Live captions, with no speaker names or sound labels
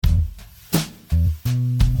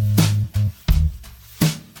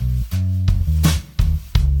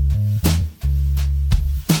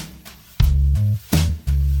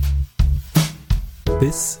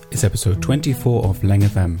This is episode 24 of Lang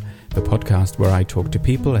FM, the podcast where I talk to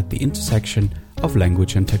people at the intersection of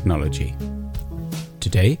language and technology.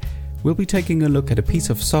 Today, we'll be taking a look at a piece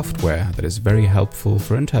of software that is very helpful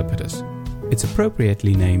for interpreters. It's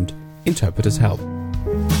appropriately named Interpreters Help.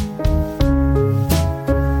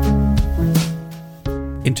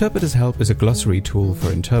 Interpreters Help is a glossary tool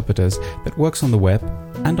for interpreters that works on the web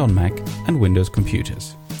and on Mac and Windows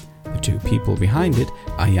computers. The two people behind it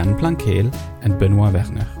are Jan Plankeel and Benoit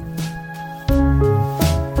Werner.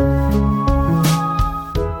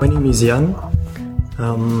 My name is Jan.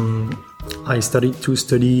 I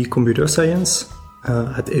studied computer science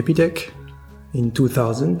at Epitech in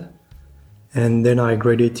 2000, and then I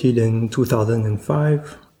graduated in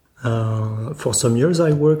 2005. For some years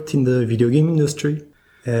I worked in the video game industry,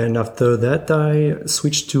 and after that I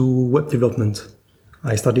switched to web development.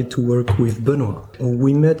 I started to work with Benoit.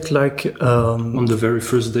 We met on the very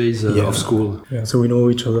first days of school. Yeah, so we know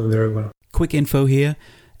each other very well. Quick info here.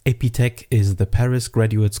 Epitech is the Paris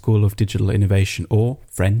Graduate School of Digital Innovation, or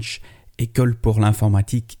French, École pour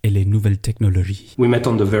l'informatique et les nouvelles technologies. We met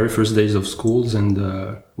on the very first days of schools, and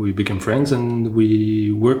we became friends, and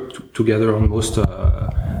we worked together on most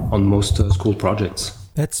school projects.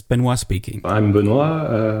 That's Benoit speaking. I'm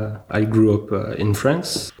Benoit. I grew up in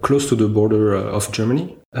France, close to the border of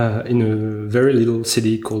Germany, in a very little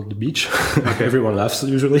city called The Beach. Everyone laughs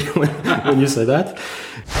usually when you say that.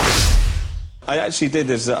 I actually did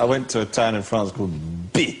this. I went to a town in France called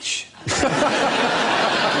Bitch.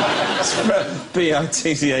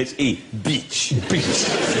 B-I-T-C-H-E. Beach.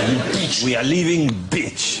 Beach. We are leaving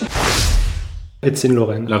Bitch. It's in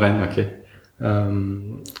Lorraine. Lorraine, okay.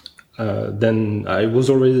 Then I was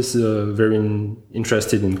always very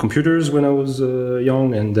interested in computers when I was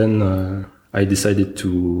young, and then I decided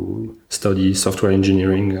to study software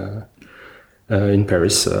engineering in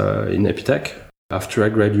Paris, in Epitech. After I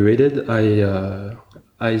graduated,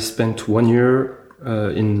 I spent 1 year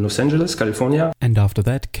in Los Angeles, California. And after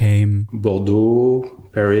that came Bordeaux,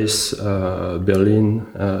 Paris, Berlin.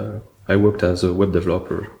 I worked as a web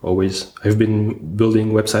developer, always. I've been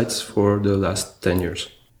building websites for the last 10 years.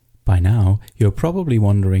 By now, you're probably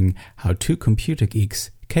wondering how two computer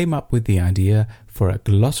geeks came up with the idea for a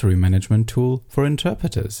glossary management tool for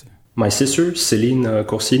interpreters. My sister, Céline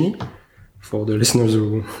Corsini, for the listeners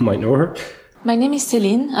who might know her. My name is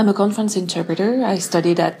Céline. I'm a conference interpreter. I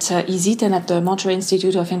studied at ISIT and at the Montreal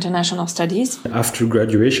Institute of International Studies. After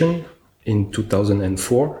graduation in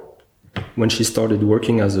 2004, when she started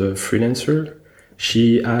working as a freelancer,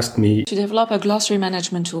 she asked me to develop a glossary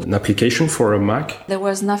management tool. An application for a Mac. There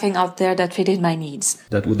was nothing out there that fitted my needs.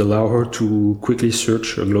 That would allow her to quickly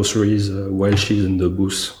search glossaries while she's in the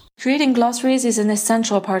booth. Creating glossaries is an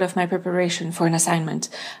essential part of my preparation for an assignment.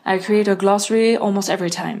 I create a glossary almost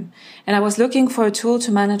every time, and I was looking for a tool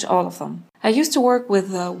to manage all of them. I used to work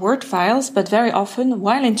with Word files, but very often,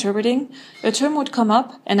 while interpreting, a term would come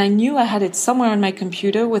up, and I knew I had it somewhere on my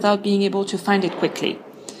computer without being able to find it quickly.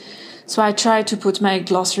 So I tried to put my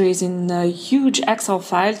glossaries in a huge Excel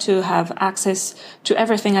file to have access to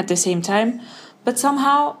everything at the same time, but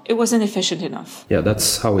somehow it wasn't efficient enough. Yeah,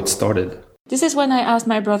 that's how it started. This is when I asked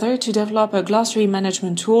my brother to develop a glossary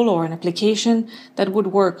management tool or an application that would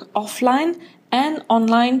work offline and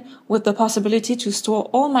online with the possibility to store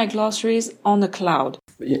all my glossaries on the cloud.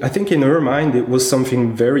 I think in her mind it was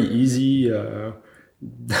something very easy,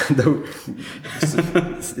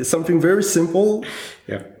 something very simple.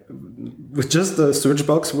 Yeah. With just a search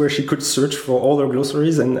box where she could search for all her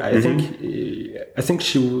glossaries, and I think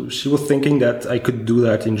she was thinking that I could do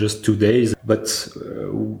that in just 2 days. But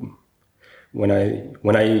when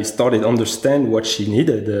I started to understand what she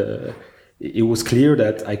needed, it was clear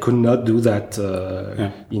that I could not do that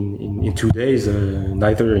in 2 days,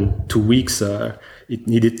 neither in 2 weeks. It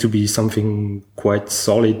needed to be something quite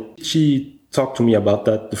solid. She talked to me about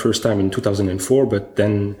that the first time in 2004, but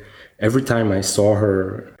then every time I saw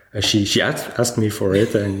her, she asked me for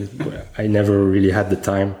it, and I never really had the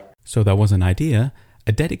time. So there was an idea,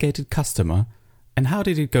 a dedicated customer, and how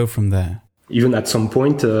did it go from there? Even at some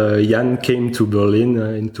point, Jan came to Berlin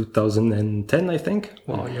in 2010, I think.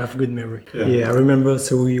 Wow, you have good memory. Yeah, I remember.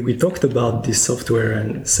 So we talked about this software,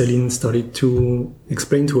 and Céline started to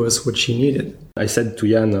explain to us what she needed. I said to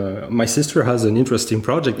Jan, my sister has an interesting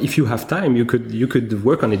project. If you have time, you could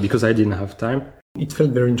work on it, because I didn't have time. It felt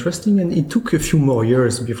very interesting, and it took a few more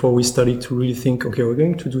years before we started to really think, okay, we're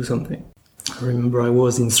going to do something. I remember I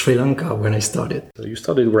was in Sri Lanka when I started. So you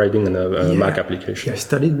started writing a Mac application. Yeah, I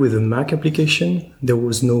started with a Mac application. There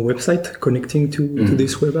was no website connecting to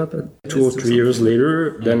this web app. 2 or 3 years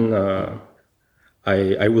later, then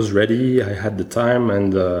I was ready. I had the time,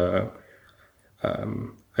 and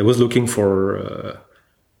I was looking for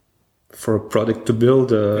a product to build,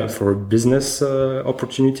 for a business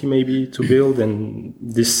opportunity maybe to build, and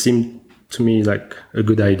this seemed to me like a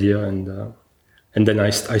good idea, and then I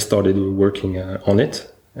started working on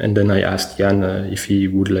it, and then I asked Jan if he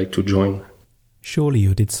would like to join. Surely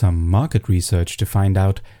you did some market research to find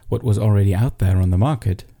out what was already out there on the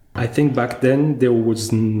market. I think back then there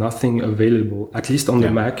was nothing available, at least on the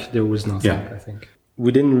Mac there was nothing, I think.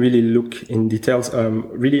 We didn't really look in details.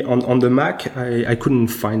 Really on the Mac, I couldn't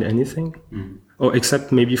find anything,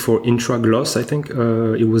 except maybe for IntraGloss, I think.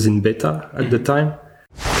 It was in beta at the time.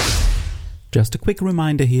 Just a quick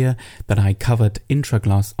reminder here that I covered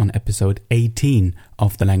IntraGloss on episode 18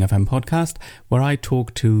 of the LangFM podcast, where I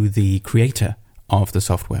talked to the creator of the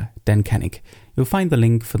software, Dan Koenig. You'll find the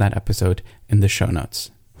link for that episode in the show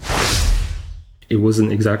notes. It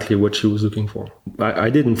wasn't exactly what she was looking for. I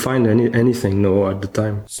didn't find anything, at the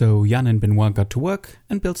time. So Jan and Benoit got to work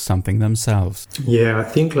and built something themselves. Yeah, I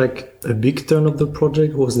think like a big turn of the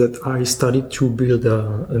project was that I started to build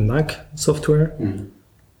a Mac software.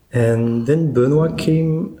 And then Benoit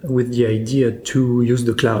came with the idea to use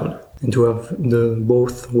the cloud and to have the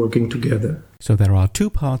both working together. So there are two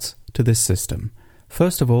parts to this system.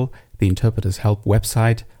 First of all, the Interpreter's Help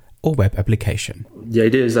website or web application. The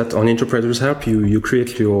idea is that on Interpreter's Help, you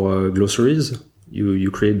create your glossaries.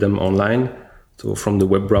 You create them online. So from the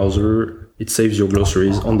web browser, it saves your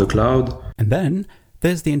glossaries on the cloud. And then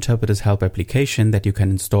there's the Interpreter's Help application that you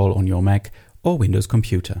can install on your Mac or Windows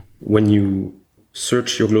computer. When you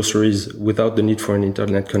search your glossaries without the need for an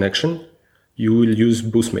internet connection, you will use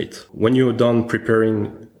Boostmate. When you're done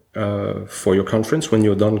preparing for your conference, when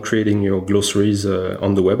you're done creating your glossaries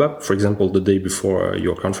on the web app, for example, the day before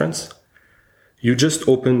your conference, you just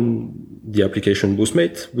open the application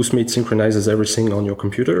Boostmate. Boostmate synchronizes everything on your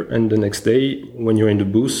computer, and the next day, when you're in the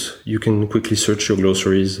booth, you can quickly search your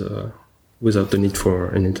glossaries without the need for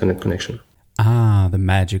an internet connection. Ah, the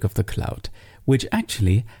magic of the cloud, which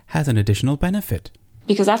actually has an additional benefit.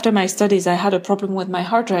 Because after my studies, I had a problem with my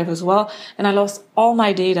hard drive as well, and I lost all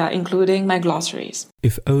my data, including my glossaries.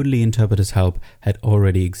 If only Interpreter's Help had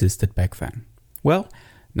already existed back then. Well,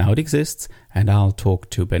 now it exists, and I'll talk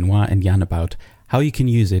to Benoit and Jan about how you can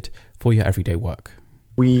use it for your everyday work.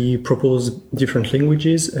 We propose different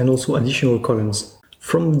languages and also additional columns.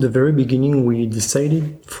 From the very beginning, we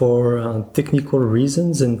decided for technical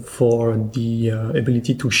reasons and for the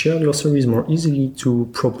ability to share glossaries more easily to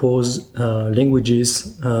propose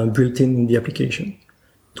languages built in the application.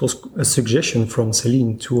 It was a suggestion from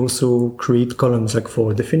Celine to also create columns like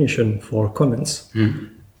for definition, for comments,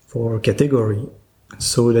 for category,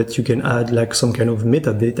 so that you can add like some kind of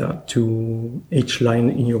metadata to each line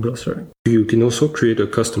in your glossary. You can also create a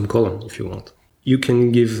custom column if you want. You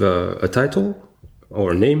can give a title,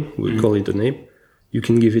 or a name, we call it a name. You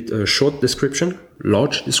can give it a short description,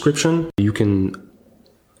 large description. You can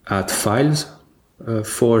add files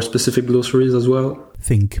for specific glossaries as well.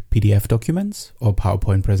 Think PDF documents or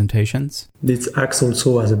PowerPoint presentations. This acts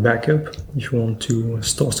also as a backup if you want to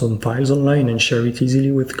store some files online and share it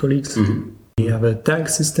easily with colleagues. We have a tagging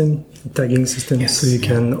system, so you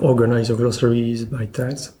can organize your glossaries by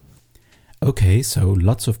tags. Okay, so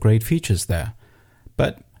lots of great features there.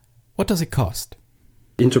 But what does it cost?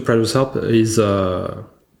 Interpreter's Help is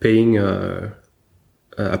paying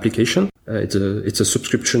application. It's a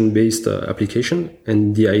subscription-based application,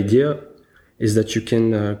 and the idea is that you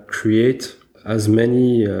can create as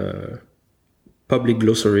many public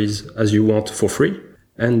glossaries as you want for free.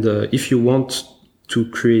 And if you want to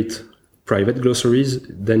create private glossaries,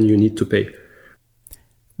 then you need to pay.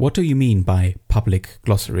 What do you mean by public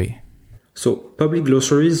glossary? So public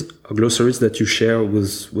glossaries are glossaries that you share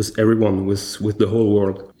with everyone, with the whole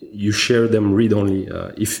world. You share them read-only.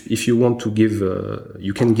 If you want to give,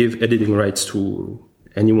 you can give editing rights to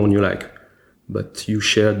anyone you like, but you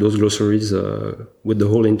share those glossaries with the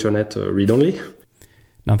whole internet read-only.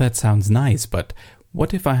 Now that sounds nice, but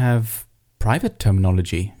what if I have private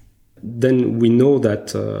terminology? Then we know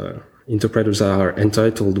that interpreters are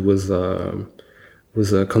entitled with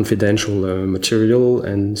confidential material,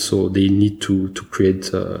 and so they need to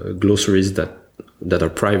create glossaries that are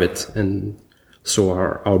private, and so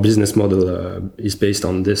our business model is based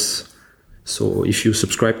on this. So if you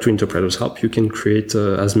subscribe to Interpreter's Help, you can create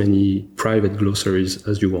as many private glossaries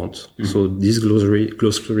as you want. So these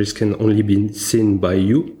glossaries can only be seen by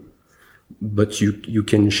you, but you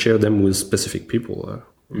can share them with specific people,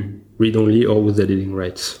 read-only or with editing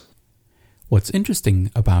rights. What's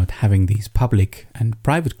interesting about having these public and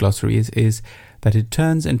private glossaries is that it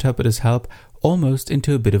turns Interpreter's Help almost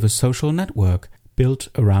into a bit of a social network built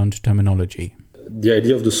around terminology. The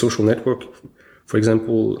idea of the social network For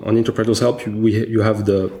example, on Interpreter's Help, you have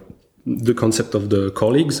the concept of the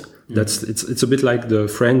colleagues. It's a bit like the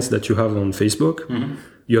friends that you have on Facebook.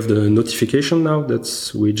 You have the notification now.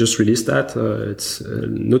 We just released that. It's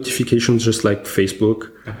notifications just like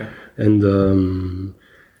Facebook. Okay. And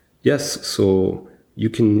yes, so you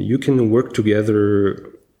can work together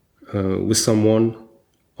with someone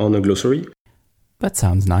on a glossary. That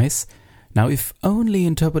sounds nice. Now, if only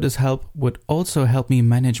Interpreter's Help would also help me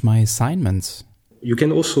manage my assignments. You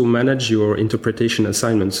can also manage your interpretation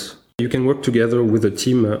assignments. You can work together with a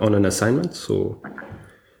team on an assignment. So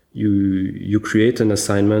you create an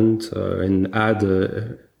assignment and add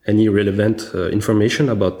any relevant information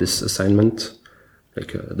about this assignment,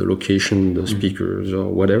 like the location, the speakers, or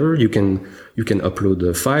whatever. You can upload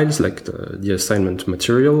the files, like the assignment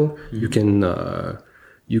material. You can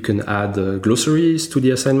add glossaries to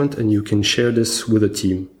the assignment, and you can share this with a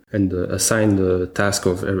team and assign the task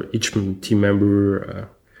of each team member.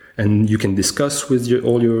 And you can discuss with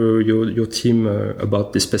all your team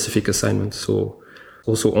about this specific assignment. So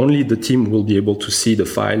also only the team will be able to see the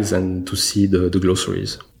files and to see the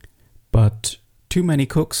glossaries. But too many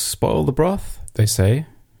cooks spoil the broth, they say.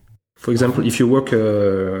 For example, if you work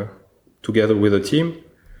together with a team,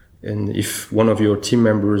 and if one of your team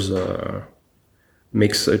members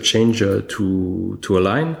makes a change to a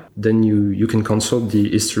line, then you can consult the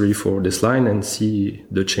history for this line and see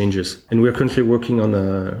the changes. And we're currently working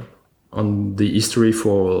on the history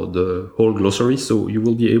for the whole glossary, so you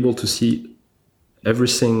will be able to see every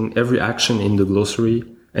action in the glossary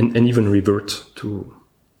and even revert to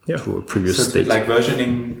a previous state. Like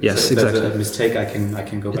versioning. Yes, so exactly. If there's a mistake, I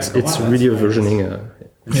can go back. It's really a versioning.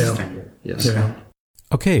 Yes. Yeah.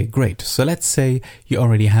 Okay, great. So let's say you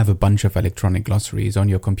already have a bunch of electronic glossaries on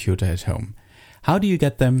your computer at home. How do you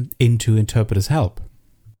get them into Interpreter's Help?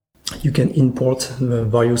 You can import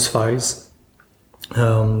various files.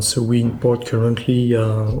 So we import currently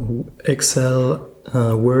Excel,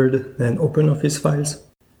 Word, and OpenOffice files.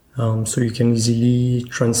 So you can easily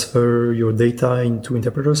transfer your data into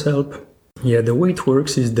Interpreter's Help. Yeah, the way it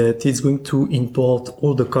works is that it's going to import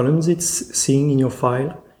all the columns it's seeing in your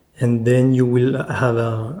file. And then you will have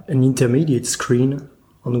an intermediate screen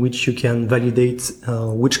on which you can validate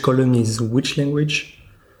which column is which language.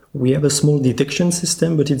 We have a small detection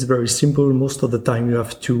system, but it's very simple. Most of the time you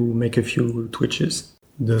have to make a few twitches.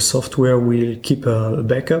 The software will keep a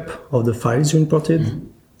backup of the files you imported,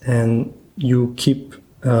 and you keep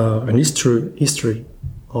an history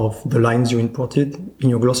of the lines you imported in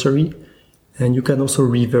your glossary, and you can also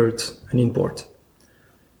revert and import.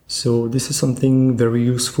 So this is something very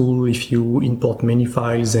useful if you import many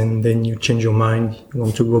files and then you change your mind, you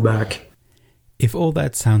want to go back. If all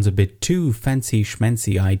that sounds a bit too fancy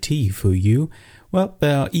schmancy IT for you, well,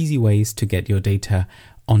 there are easy ways to get your data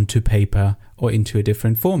onto paper or into a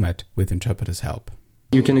different format with Interpreter's Help.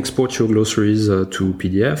 You can export your glossaries to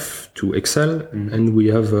PDF, to Excel, and we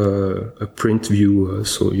have a print view,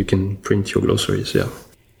 so you can print your glossaries, yeah.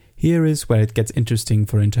 Here is where it gets interesting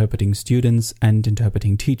for interpreting students and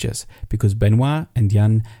interpreting teachers, because Benoit and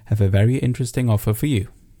Jan have a very interesting offer for you.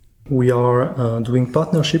 We are doing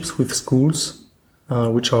partnerships with schools,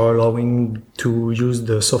 which are allowing to use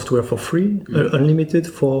the software for free, unlimited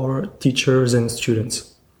for teachers and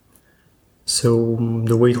students. So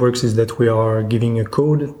the way it works is that we are giving a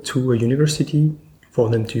code to a university for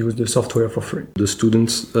them to use the software for free. The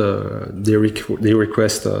students, they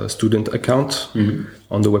request a student account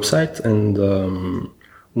on the website, and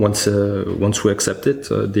once we accept it,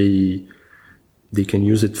 they can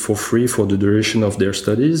use it for free for the duration of their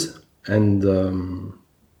studies, and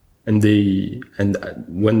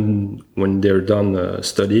when they're done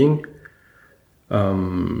studying,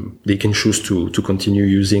 they can choose to continue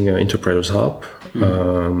using Interpreter's Help.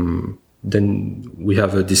 Then we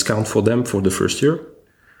have a discount for them for the first year,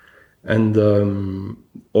 and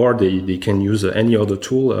or they can use any other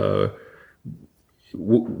tool.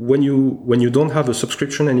 When you don't have a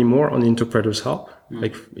subscription anymore on Interpreter's Help,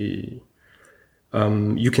 like you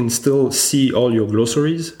can still see all your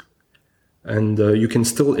glossaries, and you can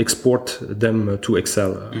still export them to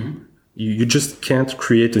Excel. You just can't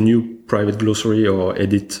create a new private glossary or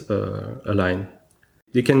edit a line.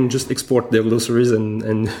 They can just export their glossaries and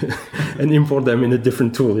import them in a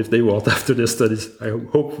different tool if they want after their studies. I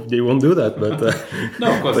hope they won't do that, but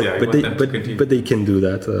no, of course, but they can do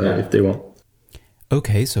that if they want.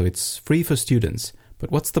 Okay, so it's free for students,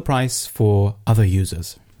 but what's the price for other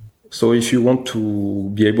users? So if you want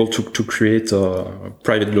to be able to create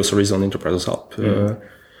private glossaries on Interpreter's Help,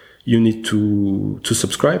 you need to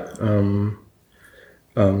subscribe.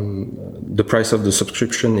 The price of the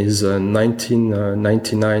subscription is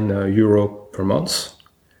 €19.99 per month.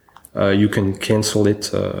 You can cancel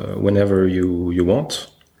it whenever you want.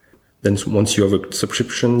 Then once you have a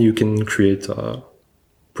subscription, you can create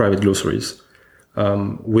private glossaries.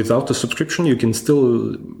 Without a subscription, you can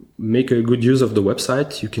still make a good use of the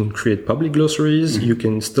website. You can create public glossaries. You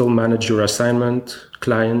can still manage your assignment,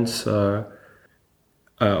 clients.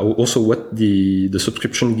 Also, what the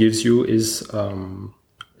subscription gives you is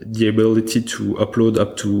the ability to upload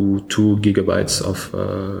up to 2 gigabytes of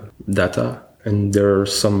data. And there are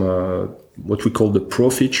some what we call the pro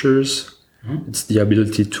features. It's the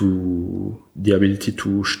ability to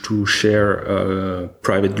share a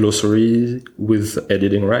private glossary with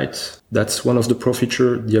editing rights. That's one of the pro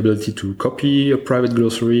features. The ability to copy a private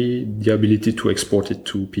glossary, the ability to export it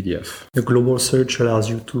to PDF. The global search allows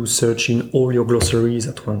you to search in all your glossaries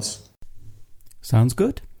at once. Sounds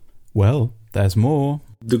good. Well, there's more.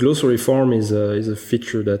 The glossary farm is a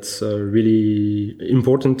feature that's really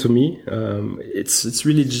important to me. It's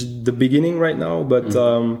really just the beginning right now, but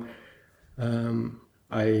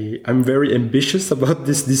I'm very ambitious about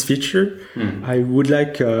this feature. I would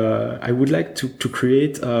like to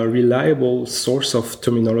create a reliable source of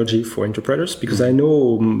terminology for interpreters, because I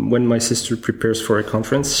know when my sister prepares for a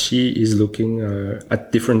conference, she is looking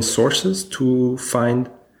at different sources to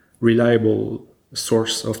find reliable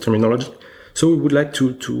source of terminology. So we would like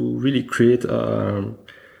to really create a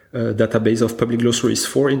database of public glossaries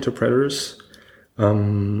for interpreters.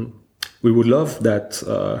 We would love that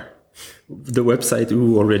the website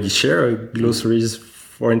who already share glossaries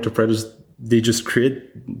for interpreters, they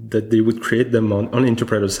would create them on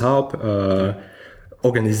Interpreters Help,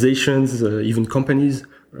 organizations, even companies.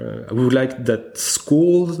 We would like that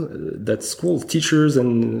school teachers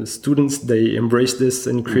and students, they embrace this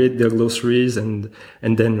and create their glossaries and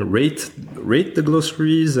then rate the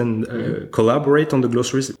glossaries and collaborate on the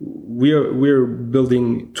glossaries. We're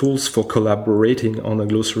building tools for collaborating on a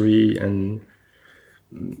glossary, and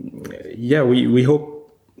we hope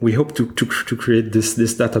to create this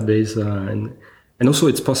database, and also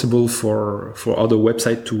it's possible for other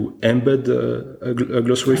websites to embed a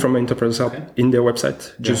glossary from Interpreters Help in their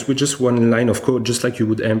website, with just one line of code, just like you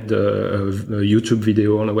would embed a YouTube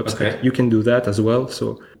video on a website. You can do that as well.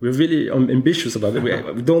 So we're really ambitious about it.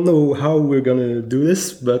 We don't know how we're gonna do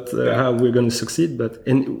this, but how we're gonna succeed.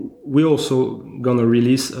 And we're also gonna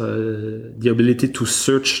release the ability to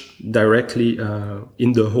search directly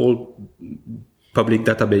in the whole public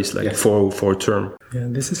database, for a term. Yeah,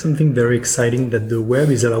 this is something very exciting that the web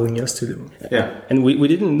is allowing us to do. Yeah, and we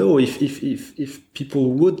didn't know if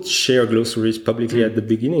people would share glossaries publicly at the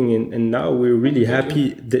beginning, and now we're really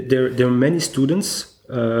happy that there are many students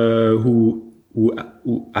who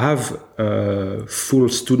have a full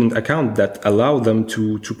student account that allow them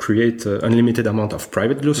to create an unlimited amount of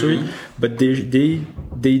private glossary, but they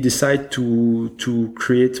decide to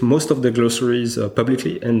create most of the glossaries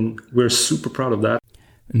publicly, and we're super proud of that.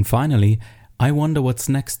 And finally, I wonder what's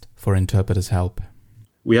next for Interpreters Help.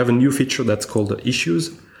 We have a new feature that's called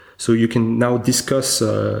Issues, so you can now discuss.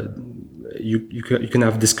 You can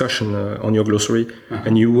have discussion on your glossary,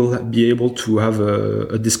 and you will be able to have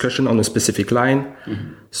a discussion on a specific line.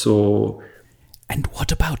 So, and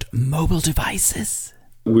what about mobile devices?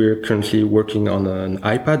 We're currently working on an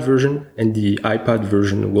iPad version, and the iPad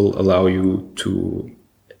version will allow you to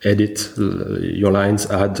edit your lines,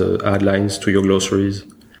 add lines to your glossaries.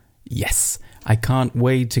 Yes, I can't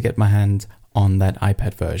wait to get my hands on that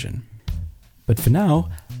iPad version. But for now,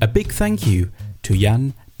 a big thank you to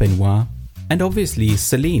Jan, Benoit, and obviously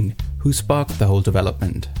Celine, who sparked the whole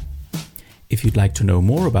development. If you'd like to know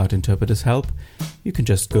more about Interpreters Help, you can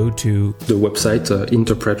just go to the website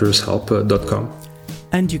interpretershelp.com.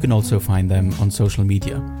 And you can also find them on social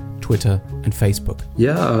media, Twitter and Facebook.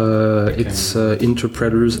 It's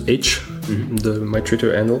Interpreters H, my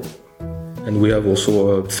Twitter handle. And we have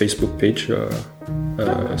also a Facebook page,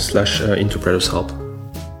 /Interpreters Help.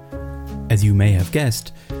 As you may have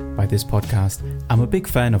guessed by this podcast, I'm a big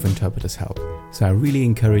fan of Interpreters Help, so I really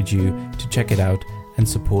encourage you to check it out and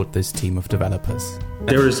support this team of developers.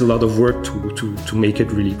 There is a lot of work to make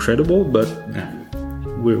it really credible, but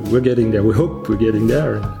we're getting there. We hope we're getting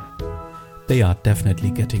there. They are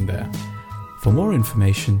definitely getting there. For more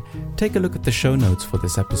information, take a look at the show notes for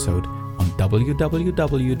this episode on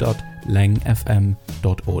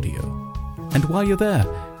www.langfm.audio. And while you're there,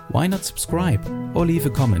 why not subscribe or leave a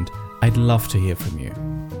comment? I'd love to hear from you.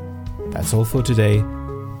 That's all for today.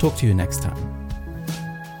 Talk to you next time.